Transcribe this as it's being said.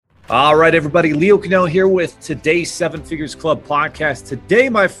All right, everybody. Leo Cannell here with today's Seven Figures Club podcast. Today,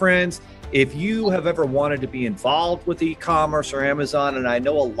 my friends, if you have ever wanted to be involved with e-commerce or Amazon, and I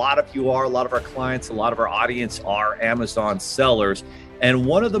know a lot of you are, a lot of our clients, a lot of our audience are Amazon sellers. And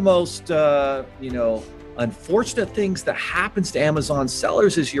one of the most, unfortunate things that happens to Amazon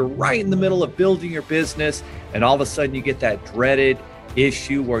sellers is you're right in the middle of building your business, and all of a sudden you get that dreaded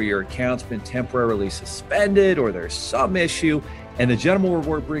issue where your account's been temporarily suspended or there's some issue. And the gentleman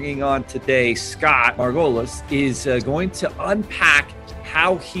we're bringing on today, Scott Margolis, is going to unpack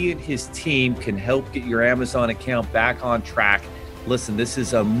how he and his team can help get your Amazon account back on track. Listen, this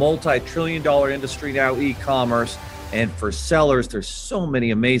is a multi-trillion-dollar industry now, e-commerce. And for sellers, there's so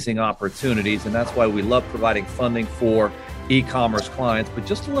many amazing opportunities. And that's why we love providing funding for e-commerce clients. But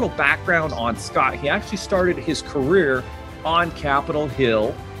just a little background on Scott. He actually started his career on Capitol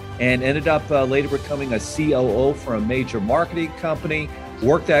Hill and ended up later becoming a COO for a major marketing company,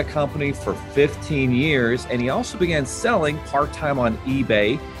 worked that company for 15 years, and he also began selling part-time on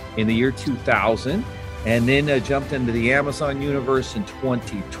eBay in the year 2000, and then jumped into the Amazon universe in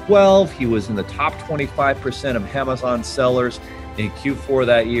 2012. He was in the top 25% of Amazon sellers in Q4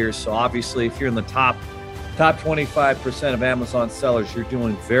 that year. So obviously, if you're in the top 25% of Amazon sellers, you're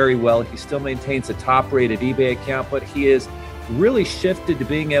doing very well. He still maintains a top-rated eBay account, but he is really shifted to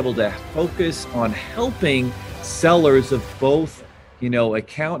being able to focus on helping sellers of both,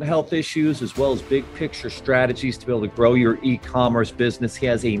 account health issues as well as big picture strategies to be able to grow your e-commerce business. He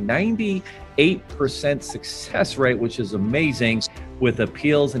has a 98% success rate, which is amazing, with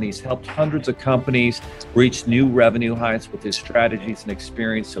appeals, and he's helped hundreds of companies reach new revenue heights with his strategies and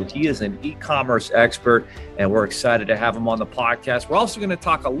experience. So he is an e-commerce expert, and we're excited to have him on the podcast. We're also going to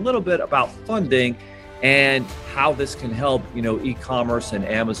talk a little bit about funding and how this can help, e-commerce and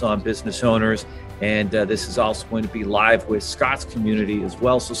Amazon business owners. And this is also going to be live with Scott's community as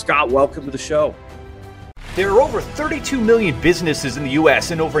well. So Scott, welcome to the show. There are over 32 million businesses in the U.S.,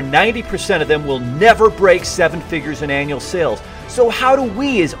 and over 90% of them will never break seven figures in annual sales. So how do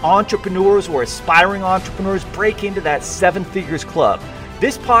we as entrepreneurs or aspiring entrepreneurs break into that seven figures club?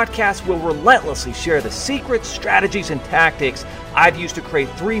 This podcast will relentlessly share the secrets, strategies, and tactics I've used to create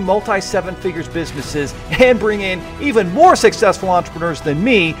 3 multi-seven figures businesses and bring in even more successful entrepreneurs than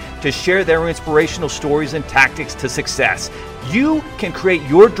me to share their inspirational stories and tactics to success. You can create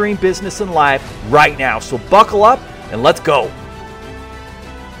your dream business and life right now. So buckle up and let's go.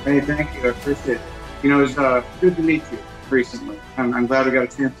 Hey, thank you. I appreciate it. It was good to meet you recently. I'm glad we got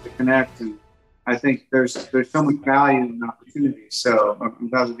a chance to connect, and I think there's so much value and opportunity. So I'm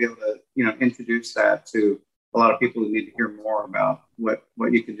glad to be able to, introduce that to a lot of people who need to hear more about what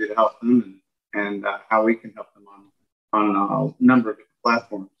you can do to help them and how we can help them on a number of different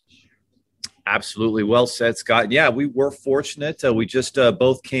platforms. Absolutely. Well said, Scott. Yeah, we were fortunate. We just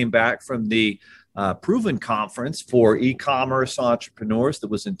both came back from the Proven Conference for e-commerce entrepreneurs that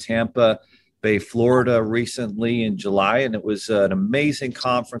was in Tampa Bay, Florida recently in July. And it was an amazing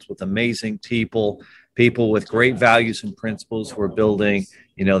conference with amazing people with great values and principles who are building,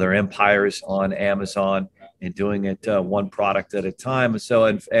 their empires on Amazon and doing it one product at a time. So,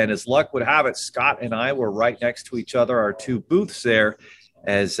 and as luck would have it, Scott and I were right next to each other, our two booths there,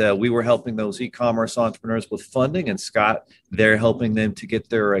 as we were helping those e-commerce entrepreneurs with funding, and Scott, they're helping them to get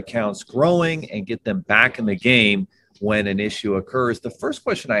their accounts growing and get them back in the game when an issue occurs. The first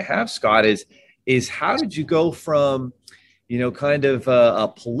question I have, Scott, is how did you go from, kind of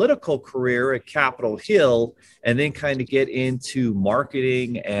a political career at Capitol Hill and then kind of get into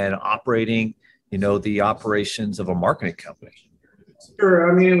marketing and operating, the operations of a marketing company?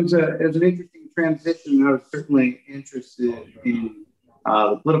 Sure. I mean, it was an interesting transition. I was certainly interested in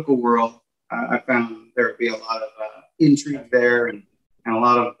the political world. I found there would be a lot of intrigue there and a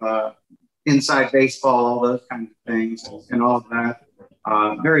lot of inside baseball, all those kinds of things, and all of that.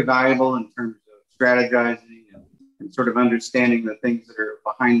 Very valuable in terms of strategizing and sort of understanding the things that are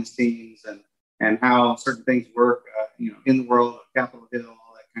behind the scenes and how certain things work, in the world of Capitol Hill,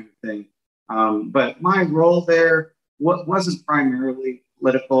 all that kind of thing. But my role there wasn't primarily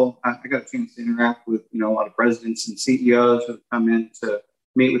political. I got a chance to interact with, a lot of presidents and CEOs who have come in to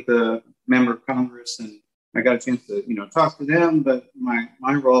meet with the member of Congress, and I got a chance to, talk to them. But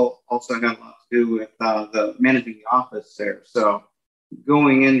my role also had a lot to do with the managing the office there. So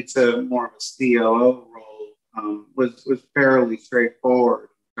going into more of a COO role was fairly straightforward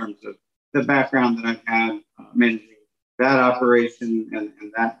in terms of the background that I've had managing that operation and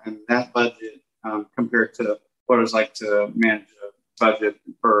that budget compared to what it was like to manage a budget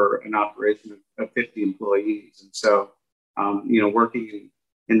for an operation of 50 employees. And so, working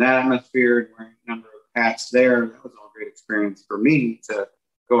in that atmosphere and wearing a number of hats there, that was all a great experience for me to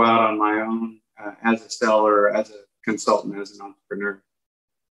go out on my own as a seller, as a consultant, as an entrepreneur.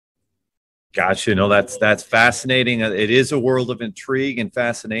 Gotcha. No, that's fascinating. It is a world of intrigue and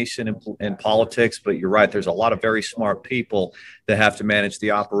fascination in politics, but you're right. There's a lot of very smart people that have to manage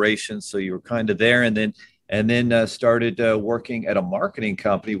the operations. So you were kind of there, and then started working at a marketing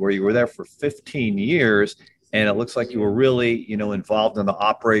company where you were there for 15 years. And it looks like you were really, involved in the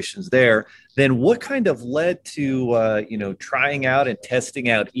operations there. Then what kind of led to, trying out and testing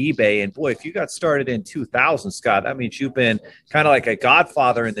out eBay? And boy, if you got started in 2000, Scott, that means you've been kind of like a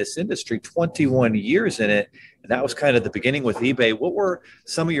godfather in this industry, 21 years in it. And that was kind of the beginning with eBay. What were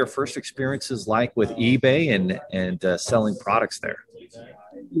some of your first experiences like with eBay and selling products there?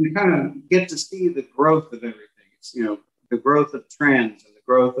 You kind of get to see the growth of everything. It's, the growth of trends and the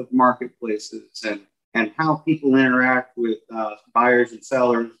growth of marketplaces and how people interact with buyers and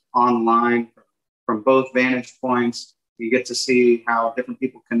sellers online from both vantage points. You get to see how different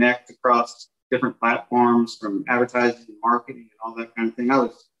people connect across different platforms, from advertising and marketing and all that kind of thing. I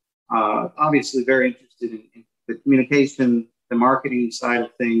was obviously very interested in the communication, the marketing side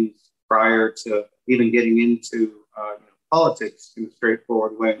of things prior to even getting into politics in a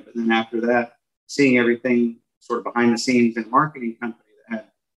straightforward way. But then after that, seeing everything sort of behind the scenes in a marketing company that had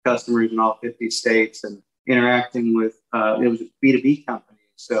customers in all 50 states and interacting with, it was a B2B company.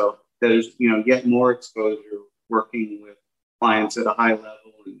 So there's, yet more exposure working with clients at a high level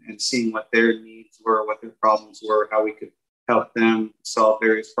and seeing what their needs were, what their problems were, how we could help them solve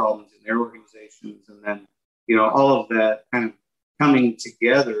various problems in their organizations. And then, all of that kind of coming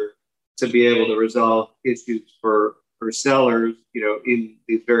together to be able to resolve issues for sellers, in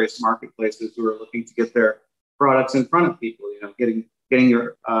these various marketplaces who are looking to get their products in front of people, getting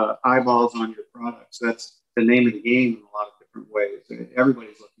your eyeballs on your products. That's the name of the game in a lot of different ways.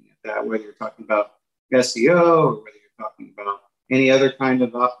 Everybody's looking at that, whether you're talking about SEO or whether you're talking about any other kind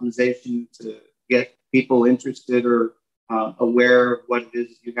of optimization to get people interested or aware of what it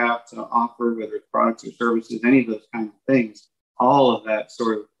is you have to offer, whether it's products or services, any of those kinds of things. All of that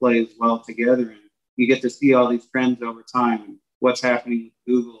sort of plays well together, and you get to see all these trends over time and what's happening with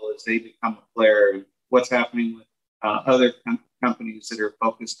Google as they become a player, and what's happening with other companies that are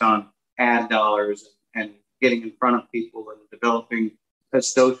focused on ad dollars and getting in front of people and developing a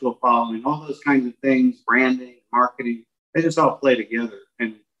social following, all those kinds of things, branding, marketing, they just all play together.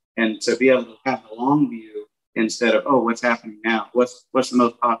 And to be able to have the long view instead of, what's happening now? What's the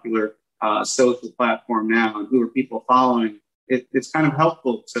most popular social platform now? And who are people following? It's kind of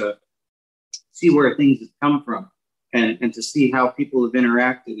helpful to see where things have come from and to see how people have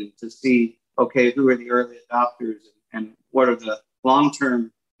interacted and to see, okay, who are the early adopters and what are the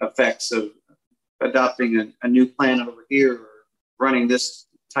long-term effects of adopting a new plan over here or running this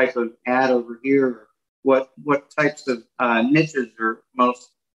type of ad over here, or what types of niches are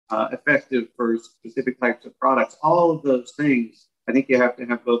most effective for specific types of products. All of those things, I think you have to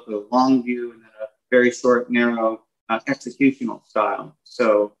have both a long view and then a very short, narrow executional style.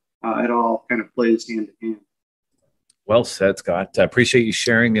 So it all kind of plays hand in hand. Well said, Scott. I appreciate you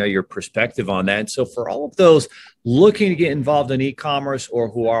sharing your perspective on that. And so for all of those looking to get involved in e-commerce or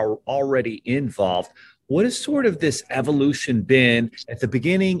who are already involved, what has sort of this evolution been? At the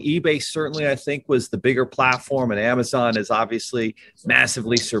beginning, eBay certainly, I think, was the bigger platform, and Amazon has obviously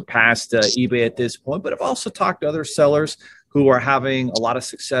massively surpassed eBay at this point. But I've also talked to other sellers who are having a lot of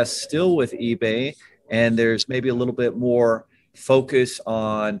success still with eBay, and there's maybe a little bit more focus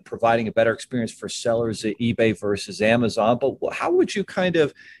on providing a better experience for sellers at eBay versus Amazon. But how would you kind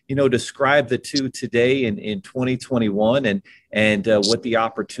of, describe the two today in 2021 and what the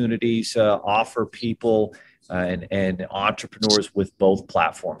opportunities offer people and entrepreneurs with both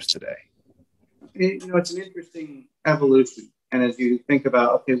platforms today? It's an interesting evolution. And as you think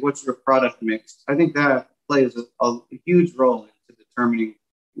about, okay, what's your product mix? I think that plays a huge role into determining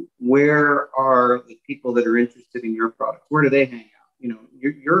where are the people that are interested in your product? Where do they hang out?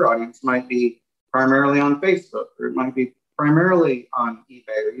 Your audience might be primarily on Facebook, or it might be primarily on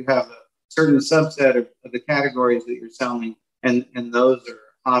eBay, or you have a certain subset of the categories that you're selling, and those are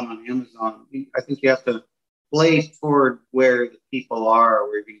hot on Amazon. I think you have to play toward where the people are,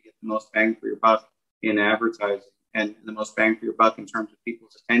 where you're going to get the most bang for your buck in advertising, and the most bang for your buck in terms of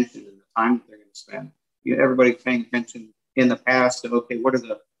people's attention and the time that they're going to spend. Everybody's paying attention in the past of, okay, what are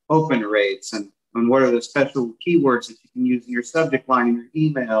the open rates and what are the special keywords that you can use in your subject line in your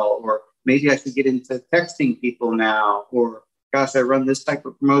email, or maybe I should get into texting people now, or gosh, I run this type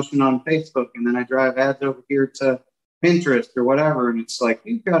of promotion on Facebook and then I drive ads over here to Pinterest or whatever. And it's like,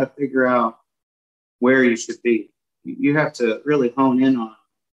 you've got to figure out where you should be. You have to really hone in on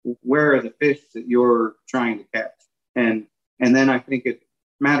where are the fish that you're trying to catch. And then I think it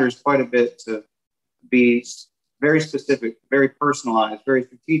matters quite a bit to be very specific, very personalized, very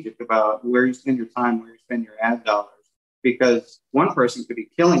strategic about where you spend your time, where you spend your ad dollars. Because one person could be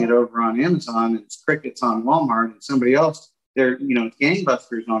killing it over on Amazon and it's crickets on Walmart, and somebody else, they're, it's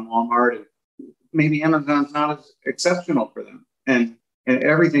gangbusters on Walmart, and maybe Amazon's not as exceptional for them. And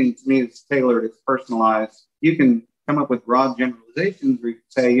everything to me is tailored, it's personalized. You can come up with broad generalizations where you can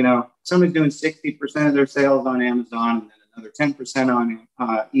say, somebody's doing 60% of their sales on Amazon, and then another 10%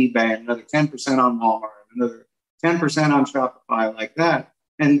 on eBay, another 10% on Walmart, another 10% on Shopify, like that.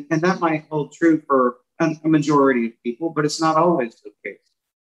 And that might hold true for a majority of people, but it's not always the case.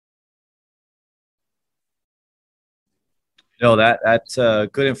 No, that's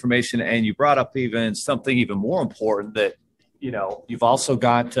good information. And you brought up even something even more important, that, you've also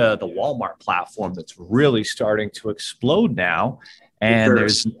got the Walmart platform that's really starting to explode now. And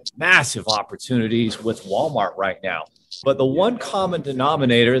there's massive opportunities with Walmart right now. But the one common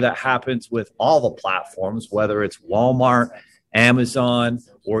denominator that happens with all the platforms, whether it's Walmart, Amazon,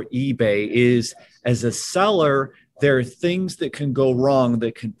 or eBay, is as a seller, there are things that can go wrong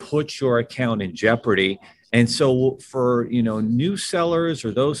that can put your account in jeopardy. And so for, new sellers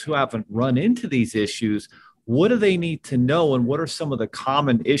or those who haven't run into these issues, what do they need to know? And what are some of the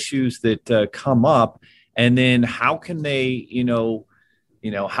common issues that come up? And then how can they,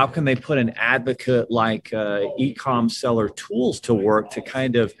 how can they put an advocate like e-com seller tools to work to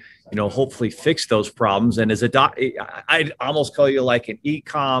kind of, hopefully fix those problems? And as I'd almost call you like an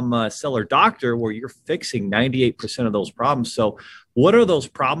e-com seller doctor, where you're fixing 98% of those problems. So what are those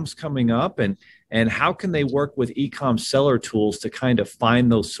problems coming up, and how can they work with e-com seller tools to kind of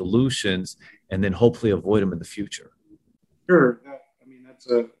find those solutions and then hopefully avoid them in the future? Sure.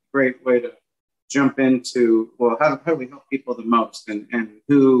 That's a great way to jump into, well, how do we help people the most, and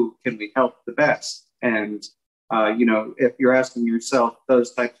who can we help the best? And, if you're asking yourself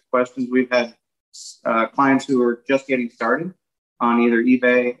those types of questions, we've had clients who are just getting started on either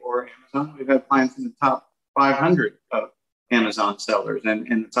eBay or Amazon. We've had clients in the top 500 of Amazon sellers and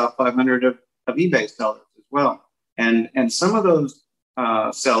the top 500 of eBay sellers as well. And some of those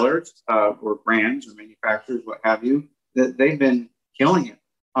sellers or brands or manufacturers, what have you, that they've been killing it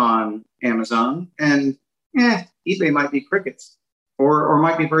on Amazon, and eBay might be crickets, or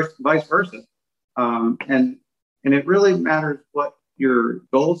might be vice versa. And it really matters what your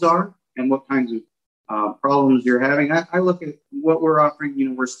goals are and what kinds of problems you're having. I look at what we're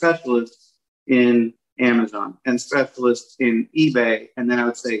offering. We're specialists in Amazon and specialists in eBay, and then I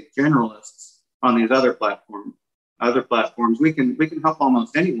would say generalists on these other platforms. We can help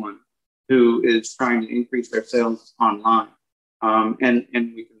almost anyone who is trying to increase their sales online. And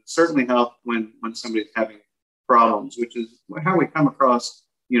we can certainly help when somebody's having problems, which is how we come across,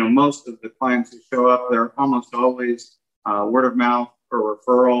 most of the clients who show up. They're almost always word of mouth or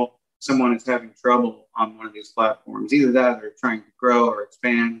referral. Someone is having trouble on one of these platforms. Either that, they're trying to grow or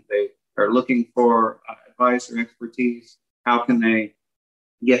expand. They are looking for advice or expertise. How can they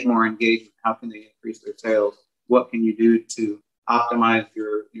get more engagement? How can they increase their sales? What can you do to optimize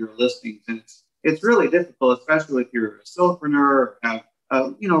your listings? And it's really difficult, especially if you're a solopreneur or have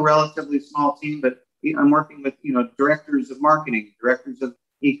a relatively small team. But I'm working with directors of marketing, directors of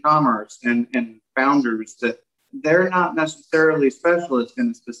e-commerce, and founders that they're not necessarily specialists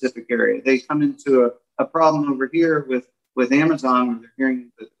in a specific area. They come into a problem over here with Amazon, where they're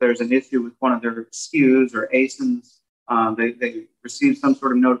hearing that there's an issue with one of their SKUs or ASINs. They receive some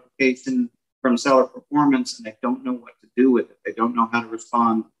sort of notification from seller performance, and they don't know what to do with it. They don't know how to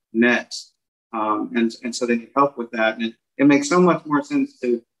respond next. And so they need help with that. And it makes so much more sense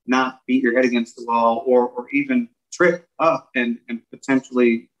to not beat your head against the wall or even trip up and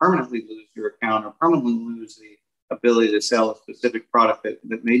potentially permanently lose your account or permanently lose the ability to sell a specific product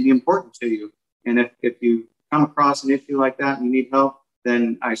that may be important to you. And if you come across an issue like that and you need help,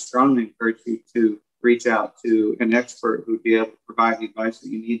 then I strongly encourage you to reach out to an expert who would be able to provide the advice that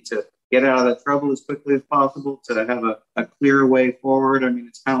you need to get out of that trouble as quickly as possible, to have a clear way forward.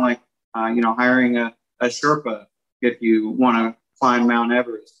 It's kind of like, hiring a Sherpa if you want to climb Mount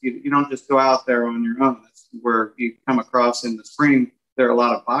Everest. You don't just go out there on your own. That's where you come across in the spring. There are a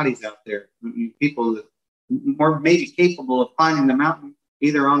lot of bodies out there, people that more maybe capable of climbing the mountain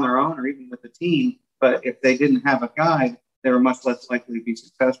either on their own or even with a team. But if they didn't have a guide, they were much less likely to be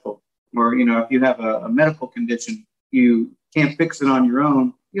successful. Or, if you have a medical condition, you can't fix it on your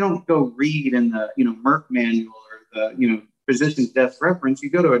own. You don't go read in the, Merck manual or the, physician's desk reference. You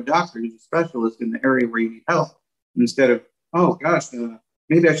go to a doctor who's a specialist in the area where you need help, instead of, oh gosh,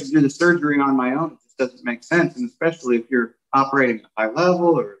 maybe I should do the surgery on my own. It just doesn't make sense. And especially if you're operating at high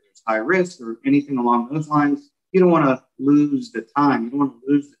level or there's high risk or anything along those lines, you don't want to lose the time. You don't want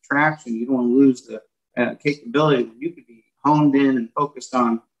to lose the traction. You don't want to lose the capability when you could be honed in and focused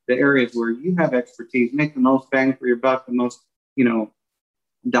on the areas where you have expertise, make the most bang for your buck, the most,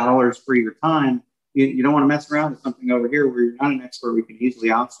 dollars for your time. You don't want to mess around with something over here where you're not an expert. We can easily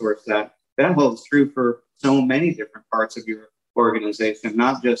outsource that. That holds true for so many different parts of your organization,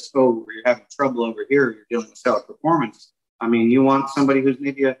 not just, where you're having trouble over here, you're dealing with seller performance. I mean, you want somebody who's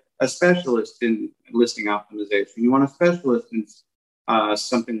maybe a specialist in listing optimization. You want a specialist in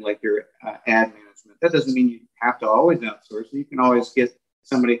something like your ad management. That doesn't mean you have to always outsource. You can always get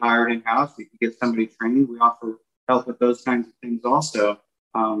somebody hired in-house. You can get somebody trained. We offer help with those kinds of things also.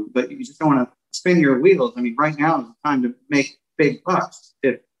 But you just don't want to spin your wheels. I mean, right now is the time to make big bucks.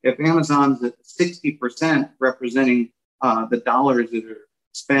 If Amazon's at 60% representing the dollars that are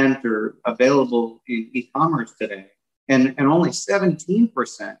spent or available in e-commerce today, and only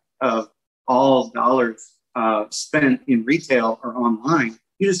 17% of all dollars spent in retail are online,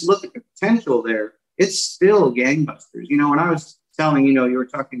 you just look at the potential there. It's still gangbusters. When I was telling, you were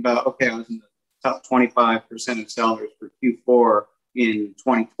talking about, okay, I was in the top 25% of sellers for Q4 in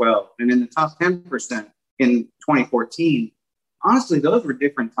 2012 and in the top 10% in 2014. Honestly, those were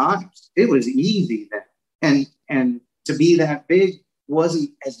different times. It was easy then. And to be that big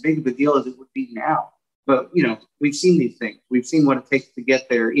wasn't as big of a deal as it would be now. But, we've seen these things. We've seen what it takes to get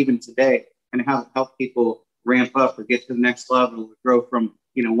there even today and how to help people ramp up or get to the next level, or grow from,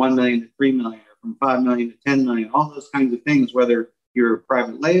 1 million to 3 million, or from 5 million to 10 million, all those kinds of things, whether you're a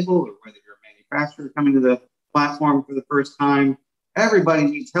private label or whether you're a manufacturer coming to the platform for the first time. Everybody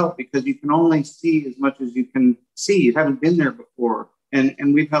needs help because you can only see as much as you can see. You haven't been there before. And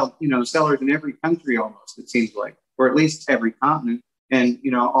we've helped, sellers in every country almost, it seems like, or at least every continent. And,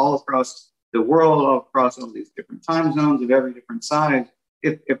 all across the world, all across all these different time zones of every different size.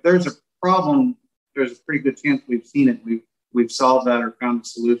 If there's a problem, there's a pretty good chance we've seen it. We've solved that or found a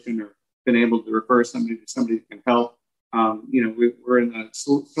solution or been able to refer somebody to somebody who can help. We're in the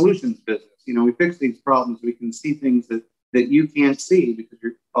solutions business. We fix these problems. We can see things that you can't see because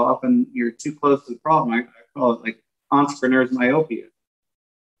you're too close to the problem. I call it like entrepreneur's myopia.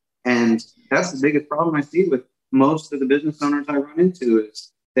 And that's the biggest problem I see with most of the business owners I run into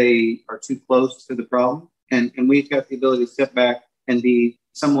is they are too close to the problem. And we've got the ability to step back and be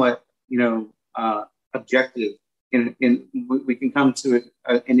somewhat, objective. We can come to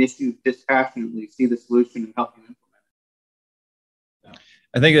an issue dispassionately, see the solution, and help you implement it.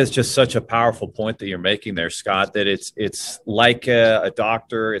 I think that's just such a powerful point that you're making there, Scott, that it's like a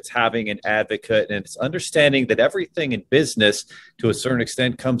doctor, it's having an advocate, and it's understanding that everything in business to a certain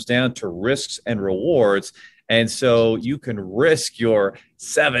extent comes down to risks and rewards. And so you can risk your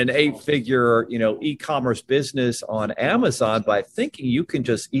 7-8 figure, e-commerce business on Amazon by thinking you can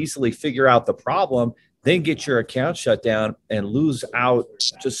just easily figure out the problem, then get your account shut down and lose out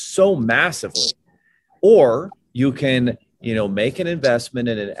just so massively. Or you can, make an investment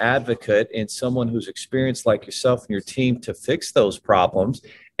in an advocate, in someone who's experienced like yourself and your team to fix those problems,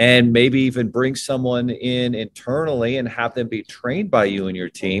 and maybe even bring someone in internally and have them be trained by you and your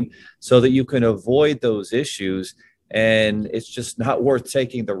team so that you can avoid those issues. And it's just not worth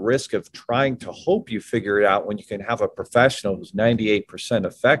taking the risk of trying to hope you figure it out when you can have a professional who's 98%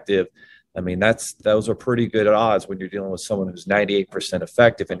 effective. I mean, those are pretty good odds when you're dealing with someone who's 98%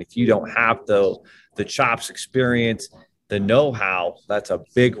 effective. And if you don't have the chops, experience, the know-how, that's a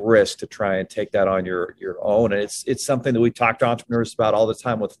big risk to try and take that on your own. And it's something that we talk to entrepreneurs about all the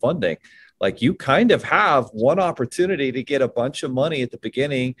time with funding. Like, you kind of have one opportunity to get a bunch of money at the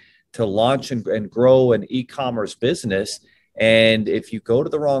beginning to launch and grow an e-commerce business. And if you go to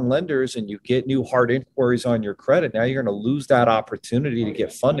the wrong lenders and you get new hard inquiries on your credit, now you're going to lose that opportunity to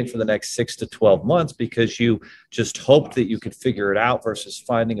get funding for the next 6 to 12 months because you just hoped that you could figure it out versus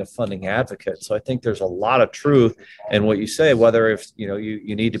finding a funding advocate. So I think there's a lot of truth in what you say, whether if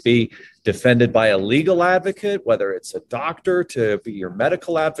you need to be defended by a legal advocate, whether it's a doctor to be your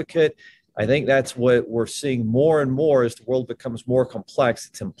medical advocate. I think that's what we're seeing more and more as the world becomes more complex.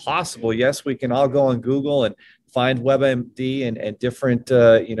 It's impossible. Yes, we can all go on Google and find WebMD and different,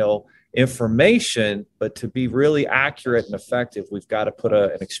 information, but to be really accurate and effective, we've got to put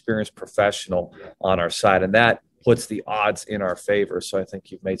an experienced professional on our side, and that puts the odds in our favor. So I think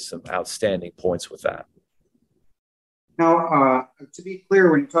you've made some outstanding points with that. Now, to be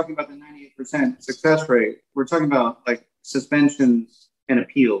clear, when you're talking about the 98% success rate, we're talking about like suspensions and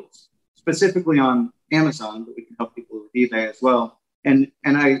appeals, specifically on Amazon, but we can help people with eBay as well. And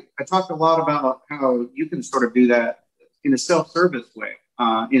I talked a lot about how you can sort of do that in a self-service way.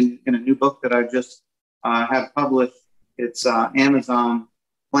 In a new book that I just have published, it's Amazon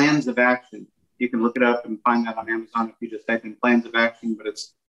Plans of Action. You can look it up and find that on Amazon if you just type in plans of action, but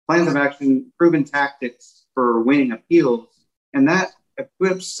it's plans of action, proven tactics for winning appeals. And that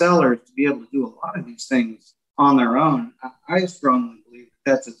equips sellers to be able to do a lot of these things on their own. I strongly believe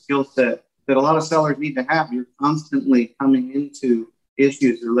that's a skill set that a lot of sellers need to have. You're constantly coming into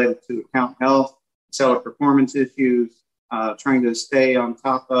issues related to account health, seller performance issues, trying to stay on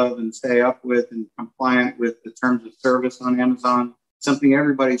top of and stay up with and compliant with the terms of service on Amazon. Something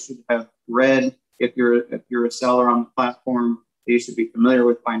everybody should have read if you're a seller on the platform that you should be familiar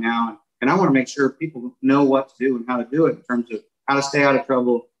with by now. And I want to make sure people know what to do and how to do it in terms of how to stay out of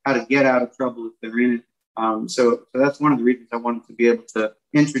trouble, how to get out of trouble if they're in it. So that's one of the reasons I wanted to be able to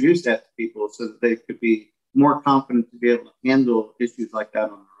introduce that to people so that they could be more confident to be able to handle issues like that on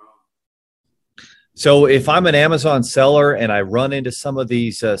their own. So if I'm an Amazon seller and I run into some of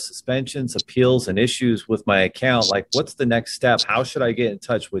these suspensions, appeals, and issues with my account, like what's the next step? How should I get in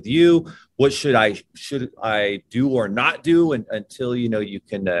touch with you? What should I do or not do until you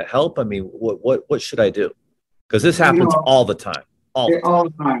can help? I mean, what should I do? Because this happens all the time. All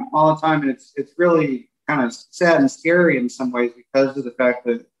the time. And it's really kind of sad and scary in some ways because of the fact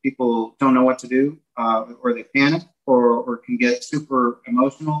that people don't know what to do, or they panic, or can get super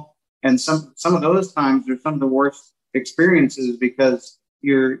emotional. And some of those times are some of the worst experiences because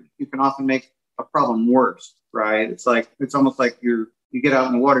you can often make a problem worse, right? It's almost like you get out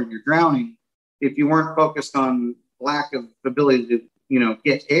in the water and you're drowning. If you weren't focused on lack of ability to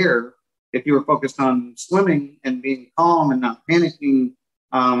get air, if you were focused on swimming and being calm and not panicking,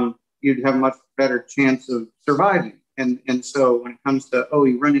 you'd have a much better chance of surviving. And so when it comes to,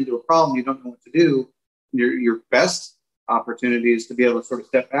 you run into a problem, you don't know what to do, your best opportunity is to be able to sort of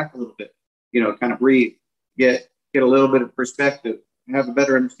step back a little bit, kind of breathe, get a little bit of perspective, have a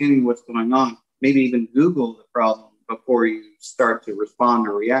better understanding of what's going on, maybe even Google the problem before you start to respond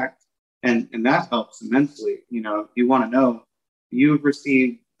or react. And that helps immensely. You want to know you've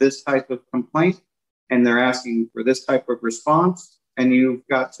received this type of complaint and they're asking for this type of response, and you've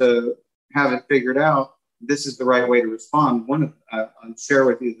got to have it figured out. This is the right way to respond. I'll share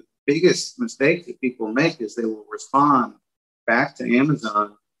with you the biggest mistake that people make is they will respond back to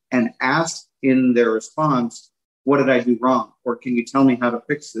Amazon and ask in their response, what did I do wrong? Or can you tell me how to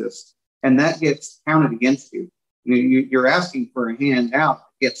fix this? And that gets counted against you. You're asking for a handout,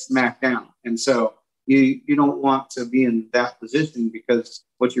 gets smacked down. And so you don't want to be in that position because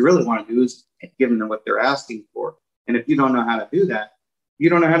what you really want to do is give them what they're asking for. And if you don't know how to do that, you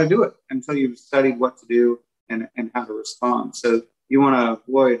don't know how to do it until you've studied what to do and how to respond. So you want to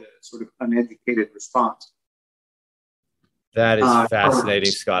avoid a sort of uneducated response. That is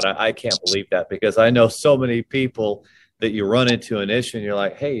fascinating, Scott. I can't believe that because I know so many people that you run into an issue and you're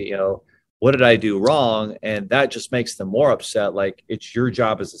like, hey, what did I do wrong? And that just makes them more upset. Like it's your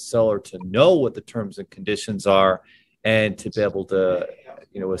job as a seller to know what the terms and conditions are and to be able to,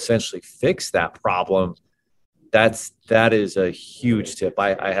 essentially fix that problem. That is a huge tip.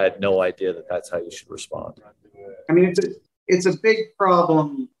 I had no idea that that's how you should respond. I mean, it's a big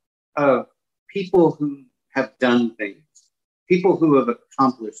problem of people who have done things, people who have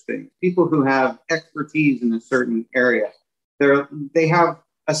accomplished things, people who have expertise in a certain area. They have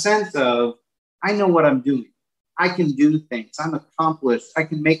a sense of, I know what I'm doing. I can do things. I'm accomplished. I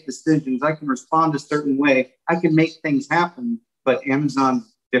can make decisions. I can respond a certain way. I can make things happen. But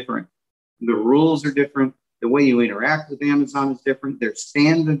Amazon's different. The rules are different. The way you interact with Amazon is different. Their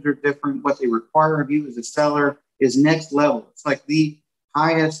standards are different. What they require of you as a seller is next level. It's like the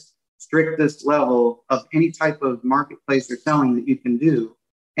highest, strictest level of any type of marketplace or selling that you can do.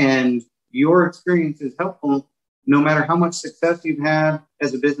 And your experience is helpful no matter how much success you've had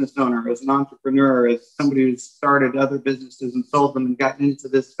as a business owner, as an entrepreneur, as somebody who's started other businesses and sold them and gotten into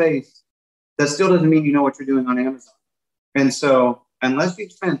this space. That still doesn't mean you know what you're doing on Amazon. And so unless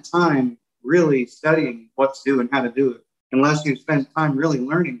you've spent time really studying what to do and how to do it, unless you've spent time really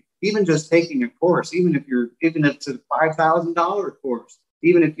learning, even just taking a course, even if it's a $5,000 course,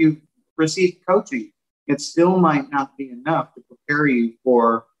 even if you've received coaching, it still might not be enough to prepare you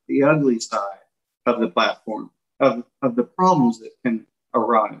for the ugly side of the platform, of the problems that can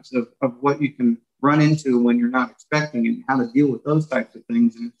arise, of what you can run into when you're not expecting it, and how to deal with those types of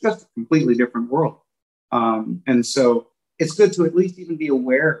things. And it's just a completely different world. And so it's good to at least even be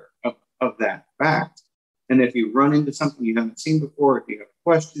aware of that fact. And if you run into something you haven't seen before, if you have a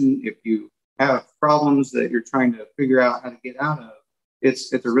question, if you have problems that you're trying to figure out how to get out of,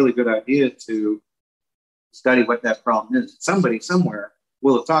 it's a really good idea to study what that problem is. Somebody somewhere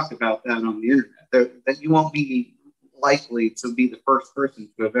will have talked about that on the internet, that you won't be likely to be the first person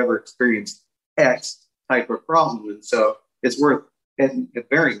to have ever experienced X type of problem. And so it's worth, at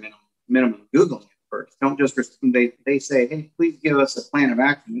very minimum, minimum Googling it first. Don't just, they say, hey, please give us a plan of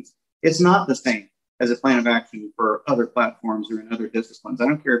action. It's not the same as a plan of action for other platforms or in other disciplines. I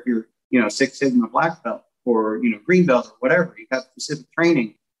don't care if you're, Six Sigma black belt or, green belt or whatever. You have specific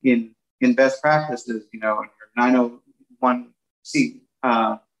training in best practices, and you're 901C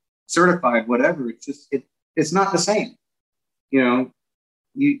certified, whatever. It's just, it's not the same. You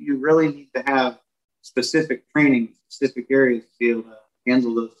really need to have specific training, specific areas to be able to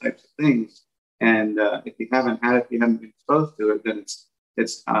handle those types of things. And if you haven't had it, if you haven't been exposed to it, then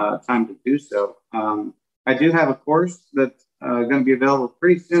it's time to do so. I do have a course that's going to be available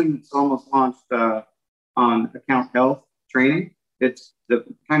pretty soon. It's almost launched on account health training. It's the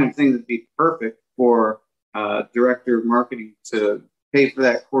kind of thing that'd be perfect for director of marketing to pay for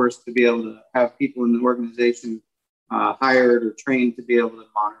that course, to be able to have people in the organization hired or trained to be able to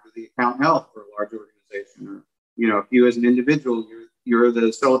monitor the account health for a large organization. Or, if you as an individual, you're the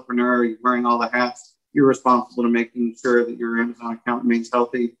solopreneur, you're wearing all the hats, you're responsible to making sure that your Amazon account remains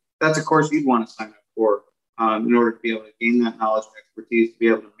healthy. That's a course you'd want to sign up for in order to be able to gain that knowledge and expertise to be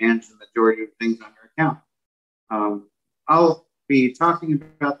able to manage the majority of things on your account. I'll be talking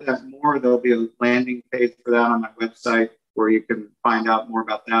about that more. There'll be a landing page for that on my website where you can find out more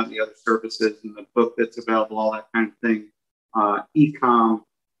about that, the other services, and the book that's available, all that kind of thing.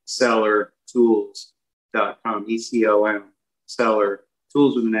 ecomsellertools.com, ECOM, seller,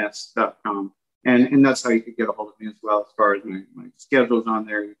 tools with an S.com. And that's how you could get a hold of me as well. As far as my schedule's on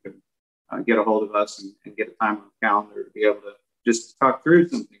there, you can get a hold of us and get a time on the calendar to be able to just talk through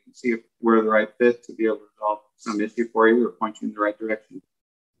something and see if we're the right fit to be able to resolve some issue for you or point you in the right direction.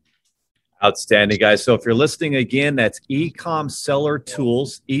 Outstanding, guys. So if you're listening again, that's Ecom Seller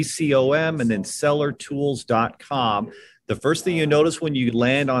Tools, ECOM, and then sellertools.com. The first thing you notice when you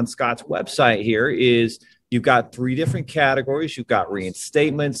land on Scott's website here is you've got 3 different categories. You've got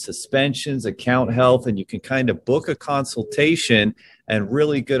reinstatements, suspensions, account health, and you can kind of book a consultation and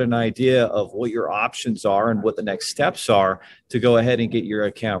really get an idea of what your options are and what the next steps are to go ahead and get your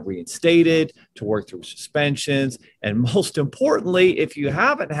account reinstated, to work through suspensions. And most importantly, if you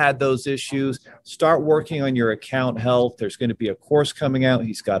haven't had those issues, start working on your account health. There's going to be a course coming out.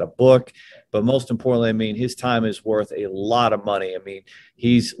 He's got a book. But most importantly, his time is worth a lot of money.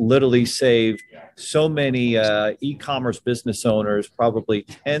 He's literally saved so many e-commerce business owners probably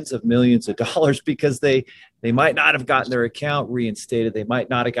tens of millions of dollars because they might not have gotten their account reinstated. They might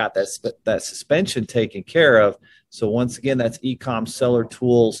not have got that suspension taken care of. So once again, that's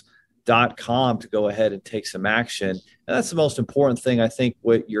ecomsellertools.com to go ahead and take some action. And that's the most important thing, I think,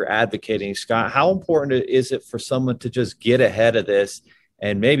 what you're advocating, Scott. How important is it for someone to just get ahead of this?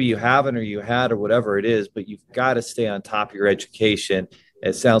 And maybe you haven't or you had or whatever it is, but you've got to stay on top of your education.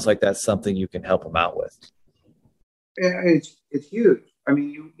 It sounds like that's something you can help them out with. Yeah, it's huge.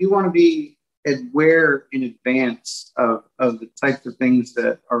 You want to be aware in advance of the types of things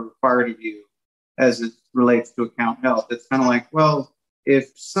that are required of you as it relates to account health. It's kind of like, well,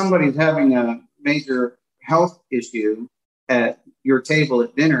 if somebody's having a major health issue at your table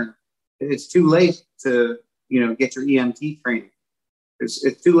at dinner, it's too late to, get your EMT training.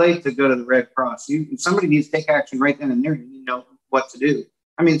 It's too late to go to the Red Cross. Somebody needs to take action right then and there. You know what to do.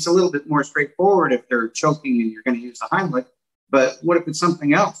 It's a little bit more straightforward if they're choking and you're going to use the Heimlich. But what if it's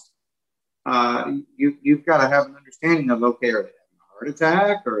something else? You've got to have an understanding of, okay, are they having a heart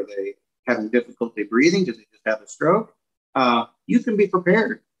attack? Or are they having difficulty breathing? Did they just have a stroke? You can be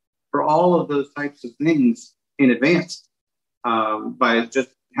prepared for all of those types of things in advance by just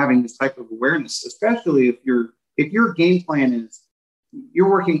having this type of awareness, especially if your game plan is you're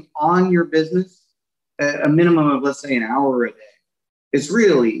working on your business at a minimum of, let's say, an hour a day. It's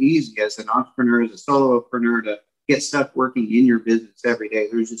really easy as an entrepreneur, as a solopreneur, to get stuck working in your business every day.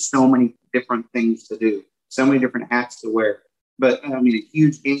 There's just so many different things to do, so many different hats to wear. But a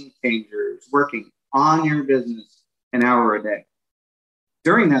huge game changer is working on your business an hour a day.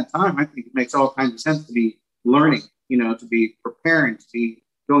 During that time, I think it makes all kinds of sense to be learning, to be preparing, to be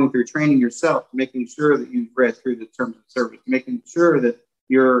going through training yourself, making sure that you've read through the terms of service, making sure that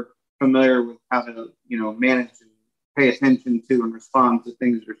you're familiar with how to, manage and pay attention to and respond to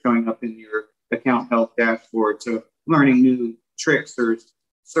things that are showing up in your account health dashboard, to learning new tricks or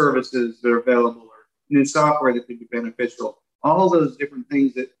services that are available or new software that could be beneficial. All those different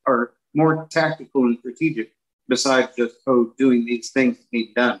things that are more tactical and strategic besides just doing these things that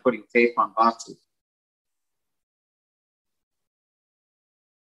need done, putting tape on boxes.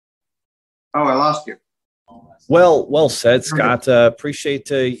 Oh, I lost you. Well said, Scott. Appreciate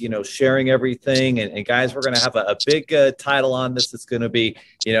sharing everything. And guys, we're going to have a big title on this. It's going to be,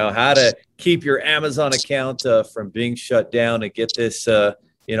 how to keep your Amazon account from being shut down and get this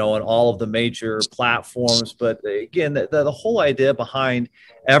on all of the major platforms. But again, the whole idea behind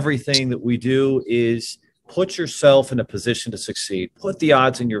everything that we do is put yourself in a position to succeed, put the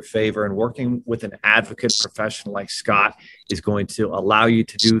odds in your favor, and working with an advocate professional like Scott is going to allow you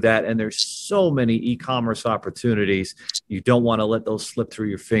to do that. And there's so many e-commerce opportunities. You don't want to let those slip through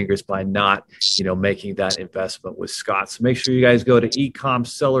your fingers by not, making that investment with Scott. So make sure you guys go to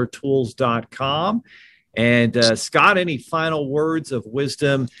ecomsellertools.com. And Scott, any final words of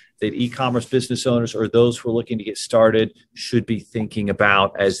wisdom that e-commerce business owners or those who are looking to get started should be thinking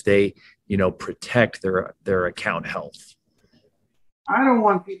about as they protect their account health? I don't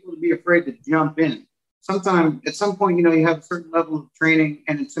want people to be afraid to jump in. Sometimes at some point, you have a certain level of training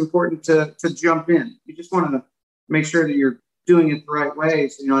and it's important to jump in. You just want to make sure that you're doing it the right way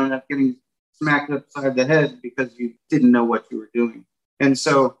so you don't end up getting smacked upside the head because you didn't know what you were doing. And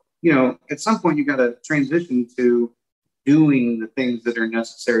so, at some point you got to transition to doing the things that are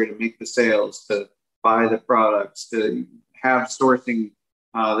necessary to make the sales, to buy the products, to have sourcing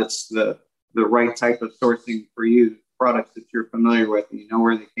that's the right type of sourcing for you, products that you're familiar with and you know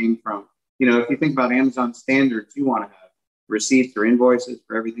where they came from. If you think about Amazon standards, you want to have receipts or invoices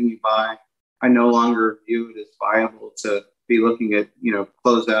for everything you buy. I no longer view it as viable to be looking at,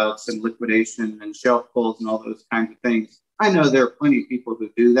 closeouts and liquidation and shelf pulls and all those kinds of things. I know there are plenty of people who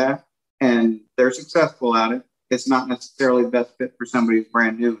do that and they're successful at it. It's not necessarily the best fit for somebody who's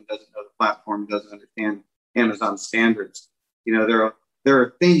brand new and doesn't know the platform, doesn't understand Amazon standards. There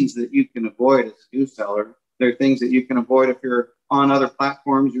are things that you can avoid as a new seller. There are things that you can avoid if you're on other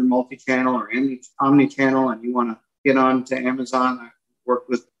platforms, you're multi-channel or omni-channel, and you want to get on to Amazon. I work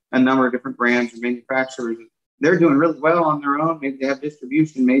with a number of different brands or manufacturers. They're doing really well on their own. Maybe they have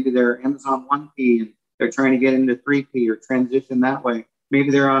distribution. Maybe they're Amazon 1P and they're trying to get into 3P or transition that way.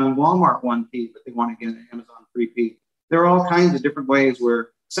 Maybe they're on Walmart 1P, but they want to get into Amazon 3P. There are all kinds of different ways where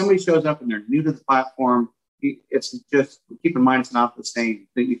somebody shows up and they're new to the platform. It's just, keep in mind, it's not the same.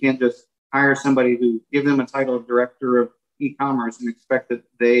 That you can't just hire somebody who give them a title of director of e-commerce and expect that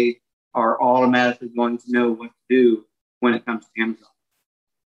they are automatically going to know what to do when it comes to Amazon.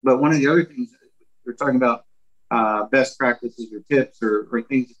 But one of the other things that we're talking about, best practices or tips or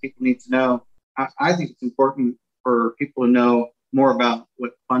things that people need to know, I think it's important for people to know more about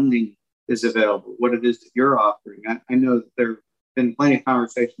what funding is available, what it is that you're offering. I know that there have been plenty of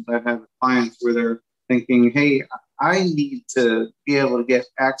conversations I've had with clients where they're thinking, hey, I need to be able to get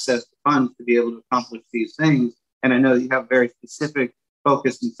access to funds to be able to accomplish these things. And I know that you have very specific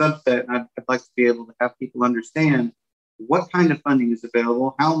focus and subset, and I'd like to be able to have people understand what kind of funding is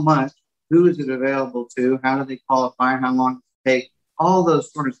available, how much, who is it available to, how do they qualify, how long does it take, all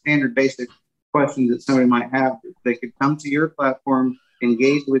those sort of standard basic questions that somebody might have. They could come to your platform,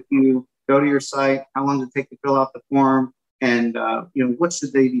 engage with you, go to your site, how long does it take to fill out the form, and what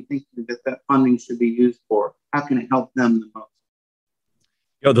should they be thinking that funding should be used for? How can it help them the most?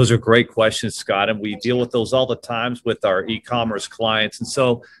 Those are great questions, Scott, and we deal with those all the times with our e-commerce clients. And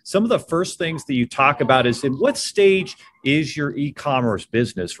so some of the first things that you talk about is in what stage is your e-commerce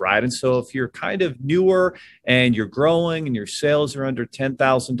business, right? And so if you're kind of newer and you're growing and your sales are under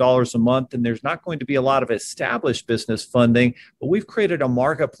 $10,000 a month, then there's not going to be a lot of established business funding, but we've created a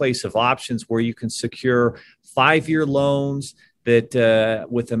marketplace of options where you can secure 5-year loans that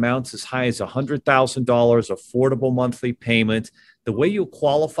with amounts as high as $100,000, affordable monthly payment. The way you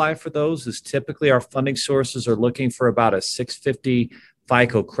qualify for those is typically our funding sources are looking for about a 650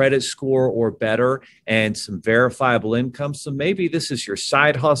 FICO credit score or better and some verifiable income. So maybe this is your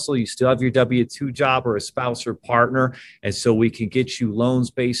side hustle. You still have your W-2 job or a spouse or partner. And so we can get you loans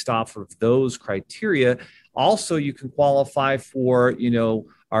based off of those criteria. Also, you can qualify for,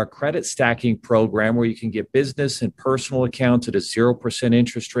 our credit stacking program where you can get business and personal accounts at a 0%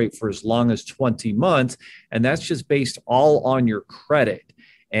 interest rate for as long as 20 months. And that's just based all on your credit.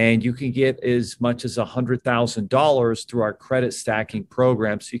 And you can get as much as $100,000 through our credit stacking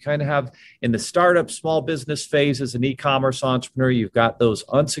program. So you kind of have in the startup small business phase as an e-commerce entrepreneur, you've got those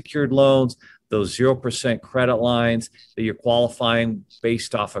unsecured loans, those 0% credit lines that you're qualifying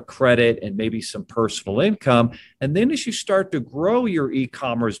based off of credit and maybe some personal income. And then as you start to grow your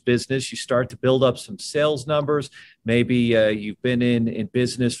e-commerce business, you start to build up some sales numbers. Maybe you've been in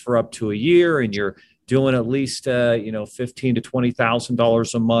business for up to a year and you're doing at least $15,000 to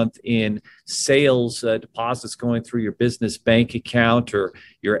 $20,000 a month in sales deposits going through your business bank account or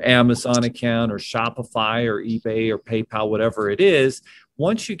your Amazon account or Shopify or eBay or PayPal, whatever it is.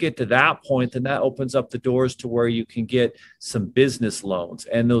 once you get to that point, then that opens up the doors to where you can get some business loans.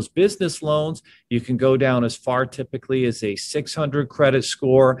 And those business loans, you can go down as far typically as a 600 credit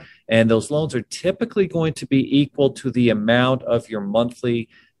score. And those loans are typically going to be equal to the amount of your monthly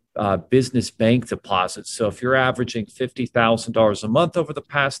business bank deposits. So if you're averaging $50,000 a month over the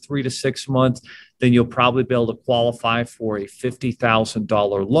past 3 to 6 months, then you'll probably be able to qualify for a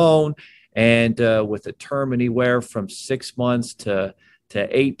 $50,000 loan. And with a term anywhere from 6 months to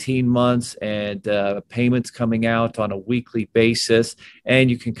 18 months, and payments coming out on a weekly basis.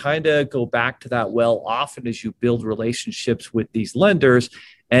 And you can kind of go back to that well often as you build relationships with these lenders.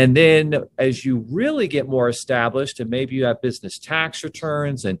 And then as you really get more established, and maybe you have business tax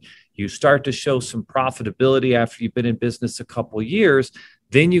returns and you start to show some profitability after you've been in business a couple of years,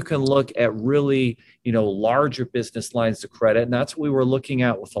 then you can look at really, larger business lines of credit. And that's what we were looking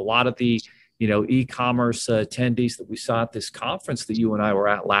at with a lot of the, e-commerce attendees that we saw at this conference that you and I were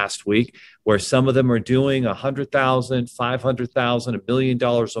at last week, where some of them are doing $100,000, $500,000, $1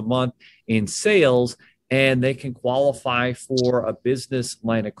 million a month in sales, and they can qualify for a business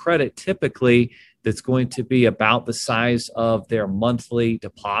line of credit typically that's going to be about the size of their monthly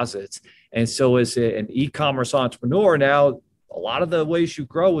deposits. And so as an e-commerce entrepreneur now, a lot of the ways you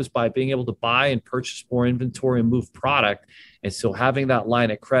grow is by being able to buy and purchase more inventory and move product. And so having that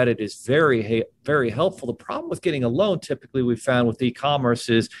line of credit is very, very helpful. The problem with getting a loan, typically we found with e-commerce,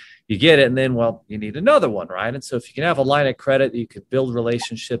 is you get it and then, you need another one, right? And so if you can have a line of credit that you can build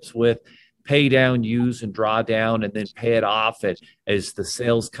relationships with, pay down, use, and draw down, and then pay it off as the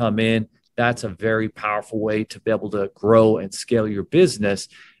sales come in, that's a very powerful way to be able to grow and scale your business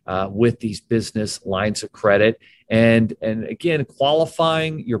with these business lines of credit. And again,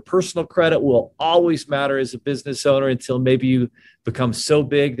 qualifying your personal credit will always matter as a business owner until maybe you become so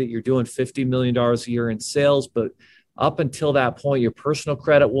big that you're doing $50 million a year in sales. But up until that point, your personal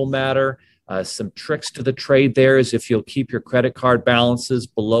credit will matter. Some tricks to the trade there is if you'll keep your credit card balances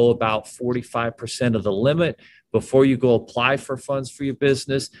below about 45% of the limit before you go apply for funds for your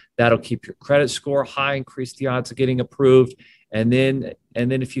business, that'll keep your credit score high, increase the odds of getting approved. And then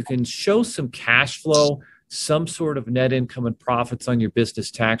if you can show some cash flow, some sort of net income and profits on your business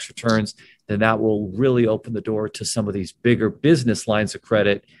tax returns, then that will really open the door to some of these bigger business lines of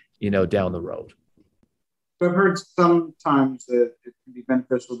credit, down the road. So I've heard sometimes that it can be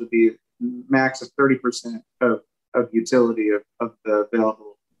beneficial to be max of 30% of utility of the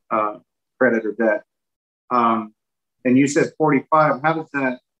available credit or debt. And you said 45. How does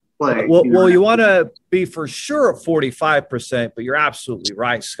that play? Well, you want to be for sure at 45%, but you're absolutely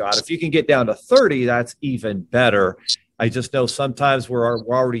right, Scott. If you can get down to 30, that's even better. I just know sometimes we're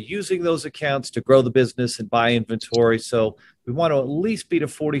already using those accounts to grow the business and buy inventory. So we want to at least be to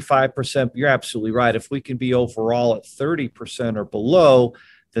 45%. But you're absolutely right. If we can be overall at 30% or below,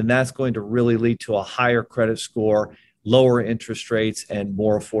 then that's going to really lead to a higher credit score, lower interest rates, and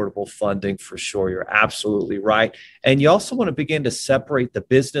more affordable funding for sure. You're absolutely right. And you also want to begin to separate the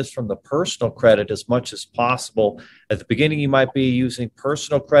business from the personal credit as much as possible. At the beginning, you might be using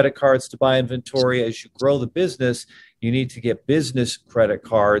personal credit cards to buy inventory. As you grow the business, you need to get business credit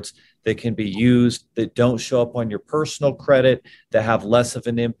cards that can be used, that don't show up on your personal credit, that have less of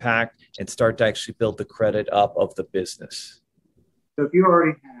an impact, and start to actually build the credit up of the business. So if you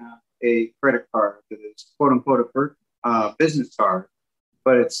already have a credit card that is quote unquote a business card,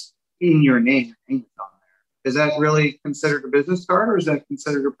 but it's in your name, your name is on there, is that really considered a business card, or is that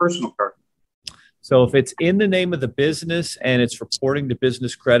considered a personal card? So if it's in the name of the business and it's reporting to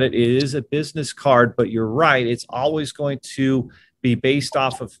business credit, it is a business card, but you're right, it's always going to be based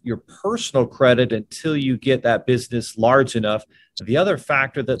off of your personal credit until you get that business large enough. The other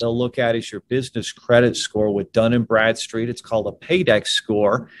factor that they'll look at is your business credit score with Dun & Bradstreet. It's called a PAYDEX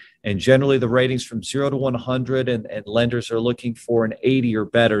score. And generally the ratings from 0 to 100, and lenders are looking for an 80 or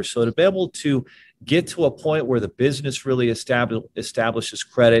better. So to be able to get to a point where the business really establishes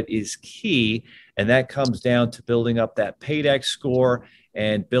credit is key. And that comes down to building up that PAYDEX score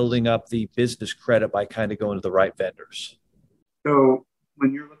and building up the business credit by kind of going to the right vendors. So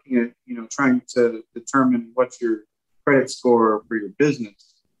when you're looking at, trying to determine what's your credit score for your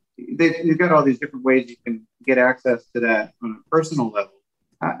business, you've got all these different ways you can get access to that on a personal level.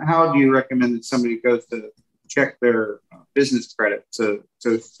 How do you recommend that somebody goes to check their business credit to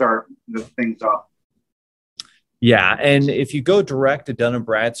start the things off? Yeah, and if you go direct to Dun &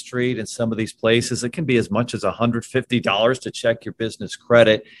 Bradstreet and some of these places, it can be as much as $150 to check your business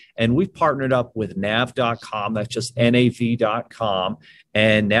credit. And we've partnered up with nav.com, that's just NAV.com.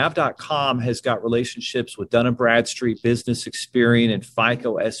 And nav.com has got relationships with Dun & Bradstreet, Business Experian, and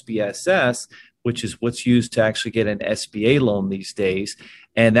FICO SBSS, which is what's used to actually get an SBA loan these days.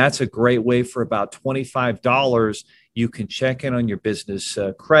 And that's a great way for about $25. You can check in on your business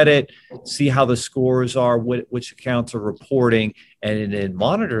credit, see how the scores are, which accounts are reporting, and then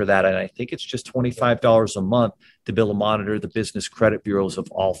monitor that. And I think it's just $25 a month to be able to monitor the business credit bureaus of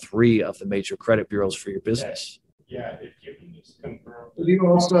all three of the major credit bureaus for your business. Yeah, if you can just confirm. Do you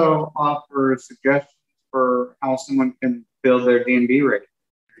also offer suggestions for how someone can build their DNB rating?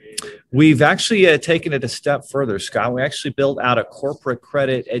 We've actually taken it a step further, Scott. We actually built out a corporate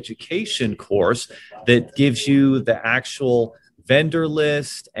credit education course that gives you the actual vendor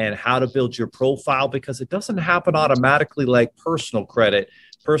list and how to build your profile, because it doesn't happen automatically like personal credit.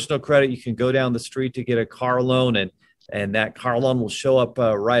 Personal credit, you can go down the street to get a car loan and that car loan will show up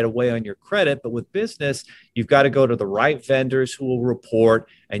right away on your credit. But with business, you've got to go to the right vendors who will report,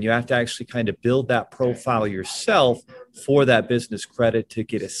 and you have to actually kind of build that profile yourself for that business credit to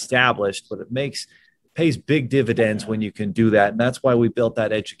get established. But it pays big dividends when you can do that. And that's why we built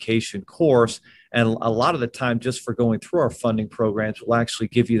that education course. And a lot of the time, just for going through our funding programs, we'll actually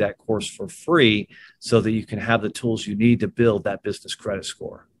give you that course for free so that you can have the tools you need to build that business credit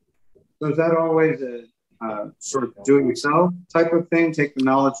score. So is that always a sort of do-it-yourself type of thing? Take the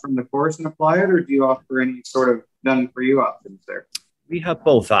knowledge from the course and apply it, or do you offer any sort of done-for-you options there? We have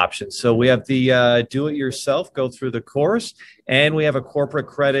both options. So we have the do-it-yourself, go through the course, and we have a corporate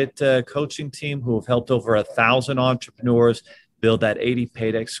credit coaching team who have helped over 1,000 entrepreneurs build that 80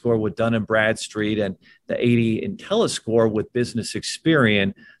 Paydex score with Dun & Bradstreet and the 80 IntelliScore with Business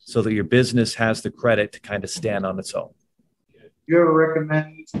Experian, so that your business has the credit to kind of stand on its own. Do you ever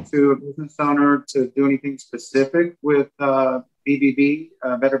recommend to a business owner to do anything specific with BBB,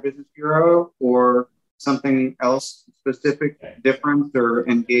 Better Business Bureau, or something else specific, different, or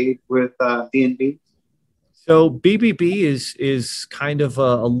engage with DNB? So BBB is kind of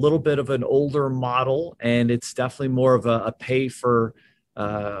a little bit of an older model, and it's definitely more of a pay for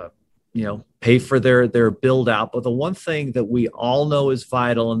their build out. But the one thing that we all know is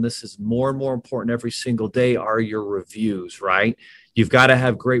vital, and this is more and more important every single day, are your reviews, right? You've got to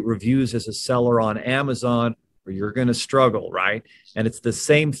have great reviews as a seller on Amazon, or you're going to struggle, right? And it's the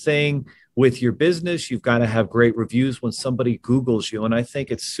same thing with your business. You've got to have great reviews when somebody Googles you. And I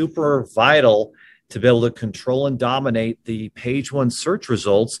think it's super vital to be able to control and dominate the page one search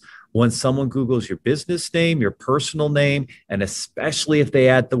results when someone Googles your business name, your personal name, and especially if they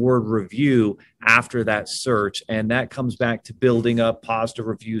add the word review after that search. And that comes back to building up positive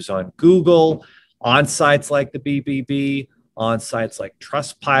reviews on Google, on sites like the BBB, on sites like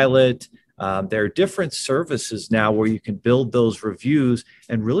Trustpilot. There are different services now where you can build those reviews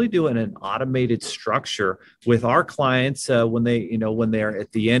and really do it in an automated structure with our clients. When they're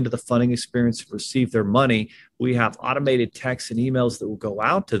at the end of the funding experience and receive their money, we have automated texts and emails that will go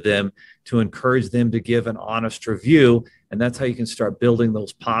out to them to encourage them to give an honest review. And that's how you can start building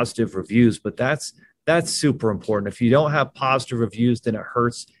those positive reviews. But that's super important. If you don't have positive reviews, then it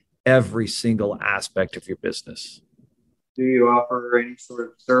hurts every single aspect of your business. Do you offer any sort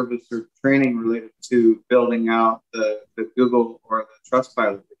of service or training related to building out the Google or the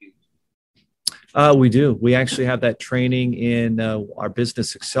Trustpilot reviews? We do. We actually have that training in our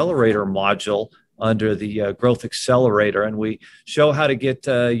Business Accelerator module under the Growth Accelerator, and we show how to get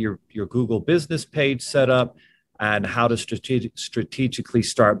your Google business page set up and how to strategically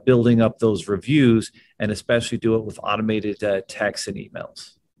start building up those reviews, and especially do it with automated texts and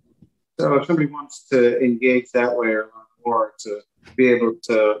emails. So if somebody wants to engage that way or to be able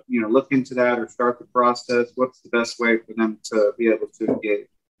to, look into that or start the process, what's the best way for them to be able to engage?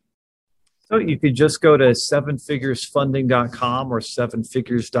 So you could just go to sevenfiguresfunding.com or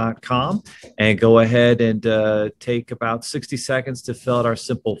sevenfigures.com and go ahead and take about 60 seconds to fill out our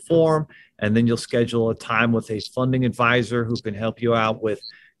simple form. And then you'll schedule a time with a funding advisor who can help you out with,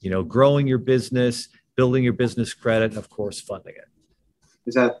 growing your business, building your business credit, and of course, funding it.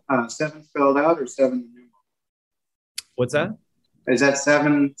 Is that 7 spelled out or 7? What's that? Is that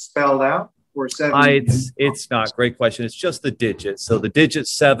 7 spelled out or 7? It's not. Great question. It's just the digits. So the digit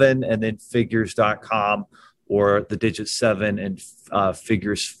 7 and then figures.com, or the digit 7 and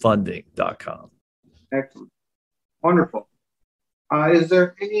figuresfunding.com. Excellent. Wonderful. Is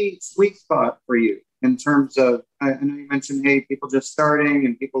there any sweet spot for you in terms of, I know you mentioned, hey, people just starting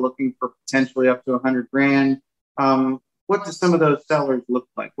and people looking for potentially up to $100,000. What do some of those sellers look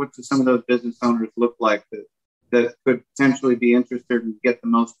like? What do some of those business owners look like that could potentially be interested and get the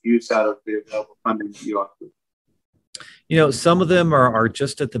most use out of the available funding that you offer? Some of them are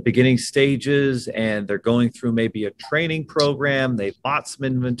just at the beginning stages and they're going through maybe a training program. They bought some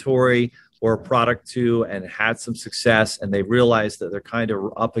inventory or a product too and had some success, and they realize that they're kind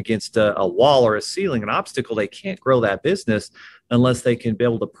of up against a wall or a ceiling, an obstacle. They can't grow that business unless they can be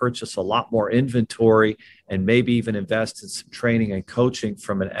able to purchase a lot more inventory and maybe even invest in some training and coaching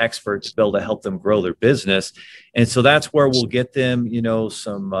from an expert to be able to help them grow their business. And so that's where we'll get them,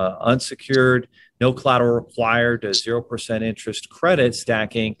 some unsecured, no collateral required, 0% interest credit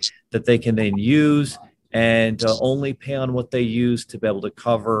stacking that they can then use and only pay on what they use to be able to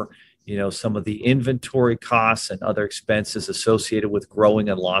cover some of the inventory costs and other expenses associated with growing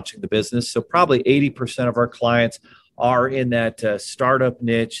and launching the business. So probably 80% of our clients are in that startup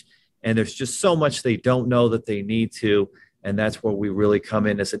niche, and there's just so much they don't know that they need to. And that's where we really come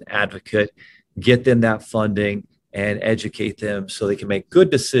in as an advocate, get them that funding and educate them so they can make good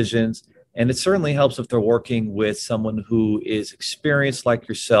decisions. And it certainly helps if they're working with someone who is experienced like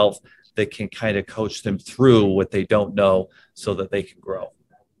yourself that can kind of coach them through what they don't know so that they can grow.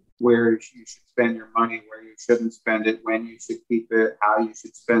 Where you should spend your money, where you shouldn't spend it, when you should keep it, how you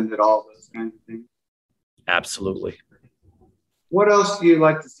should spend it, all those kinds of things. Absolutely. What else do you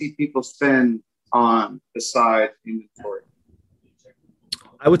like to see people spend on besides inventory?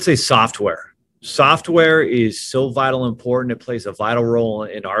 I would say software. Software is so vital and important. It plays a vital role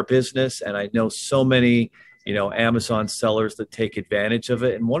in our business. And I know so many Amazon sellers that take advantage of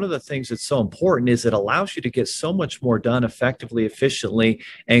it. And one of the things that's so important is it allows you to get so much more done effectively, efficiently,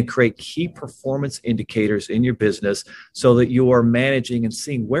 and create key performance indicators in your business so that you are managing and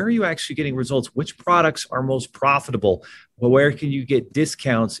seeing where are you actually getting results, which products are most profitable, where can you get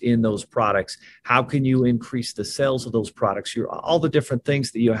discounts in those products, how can you increase the sales of those products, all the different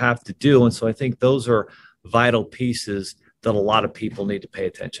things that you have to do. And so I think those are vital pieces that a lot of people need to pay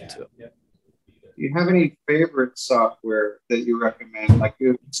attention to. Do you have any favorite software that you recommend? Like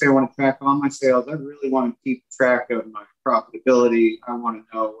you say, I want to track all my sales. I really want to keep track of my profitability. I want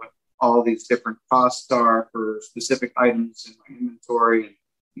to know what all these different costs are for specific items in my inventory.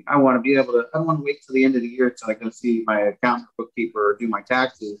 And I want to be able to, I don't want to wait till the end of the year till I go see my accountant or bookkeeper or do my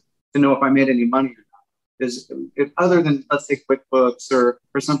taxes to know if I made any money or not. If other than, let's say, QuickBooks or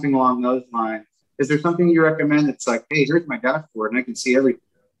something along those lines, is there something you recommend that's like, hey, here's my dashboard and I can see everything?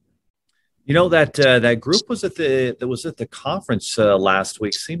 That group was at the conference last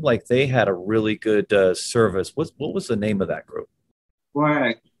week. Seemed like they had a really good service. What was the name of that group?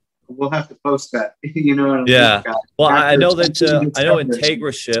 Well, we'll have to post that. Yeah. Well, I know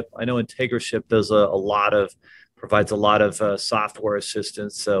Integraship. I know Integraship does provides a lot of software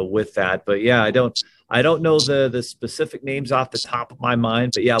assistance with that. But yeah, I don't know the specific names off the top of my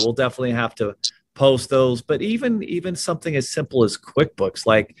mind. But yeah, we'll definitely have to post those. But even something as simple as QuickBooks,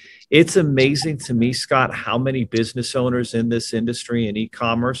 like it's amazing to me, Scott, how many business owners in this industry and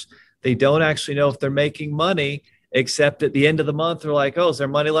e-commerce, they don't actually know if they're making money, except at the end of the month, they're like, oh, is there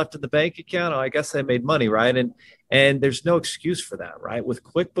money left in the bank account? Oh, I guess I made money, right? And there's no excuse for that, right? With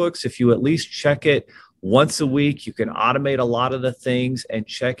QuickBooks, if you at least check it once a week, you can automate a lot of the things and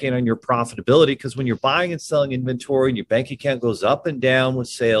check in on your profitability, because when you're buying and selling inventory and your bank account goes up and down with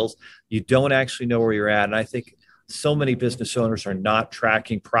sales, you don't actually know where you're at. And I think so many business owners are not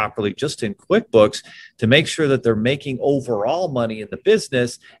tracking properly just in QuickBooks to make sure that they're making overall money in the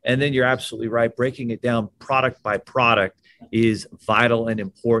business. And then you're absolutely right. Breaking it down product by product is vital and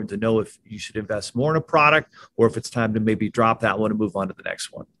important to know if you should invest more in a product or if it's time to maybe drop that one and move on to the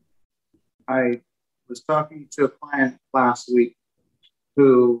next one. I was talking to a client last week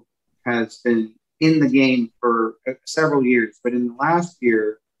who has been in the game for several years, but in the last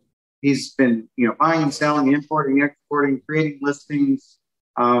year, he's been, buying and selling, importing, exporting, creating listings,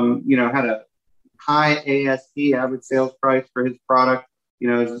 had a high ASP, average sales price for his product,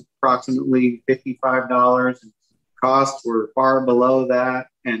 is approximately $55, and costs were far below that.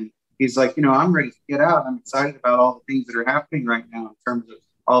 And he's like, I'm ready to get out. I'm excited about all the things that are happening right now in terms of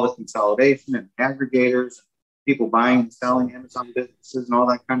all the consolidation and aggregators, and people buying and selling Amazon businesses and all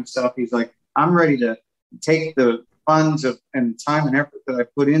that kind of stuff. He's like, I'm ready to take the funds and time and effort that I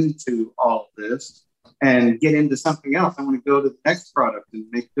put into all of this and get into something else. I want to go to the next product and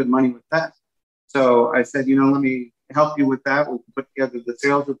make good money with that. So I said, let me help you with that. We'll put together the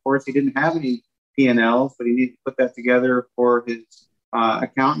sales reports. He didn't have any P&Ls, but he needed to put that together for his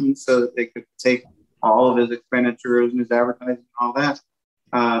accountant so that they could take all of his expenditures and his advertising and all that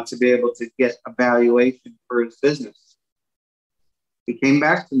to be able to get a valuation for his business. He came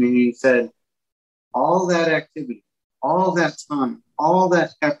back to me and he said, all that activity, all that time, all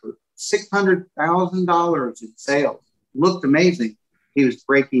that effort, $600,000 in sales, looked amazing. He was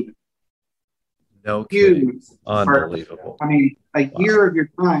break even. No kidding. Unbelievable. I mean, a year of your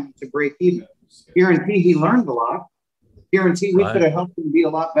time to break even. Guarantee he learned a lot. Guarantee we could have helped him be a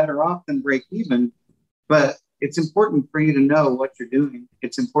lot better off than break even. But it's important for you to know what you're doing.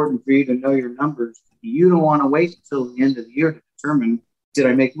 It's important for you to know your numbers. You don't want to wait until the end of the year to determine, did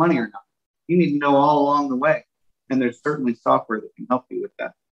I make money or not? You need to know all along the way. And there's certainly software that can help you with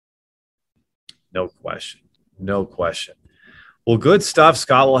that. No question. No question. Well, good stuff,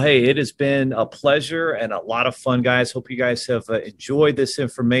 Scott. Well, hey, it has been a pleasure and a lot of fun, guys. Hope you guys have enjoyed this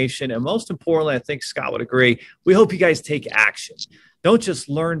information. And most importantly, I think Scott would agree, we hope you guys take action. Don't just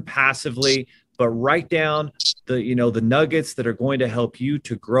learn passively, but write down the nuggets that are going to help you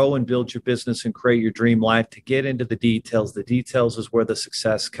to grow and build your business and create your dream life, to get into the details. The details is where the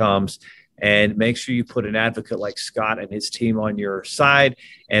success comes. And make sure you put an advocate like Scott and his team on your side.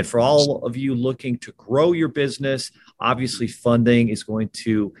 And for all of you looking to grow your business, obviously funding is going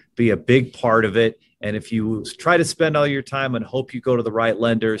to be a big part of it. And if you try to spend all your time and hope you go to the right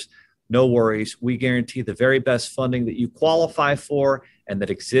lenders, no worries. We guarantee the very best funding that you qualify for and that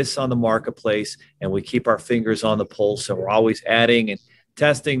exists on the marketplace. And we keep our fingers on the pulse. So we're always adding and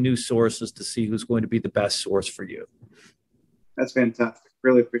testing new sources to see who's going to be the best source for you. That's fantastic.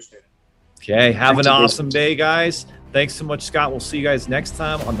 Really appreciate it. Okay. Have an awesome day, guys. Thanks so much, Scott. We'll see you guys next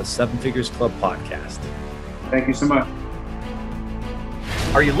time on the Seven Figures Club podcast. Thank you so much.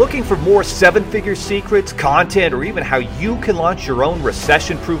 Are you looking for more seven-figure secrets, content, or even how you can launch your own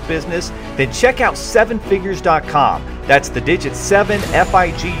recession-proof business? Then check out sevenfigures.com. That's the digit 7,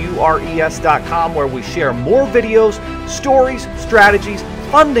 FIGURES.com, where we share more videos, stories, strategies,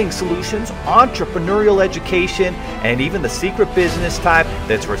 funding solutions, entrepreneurial education, and even the secret business type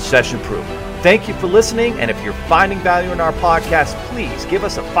that's recession-proof. Thank you for listening, and if you're finding value in our podcast, please give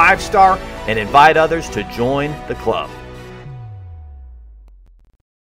us a 5-star and invite others to join the club.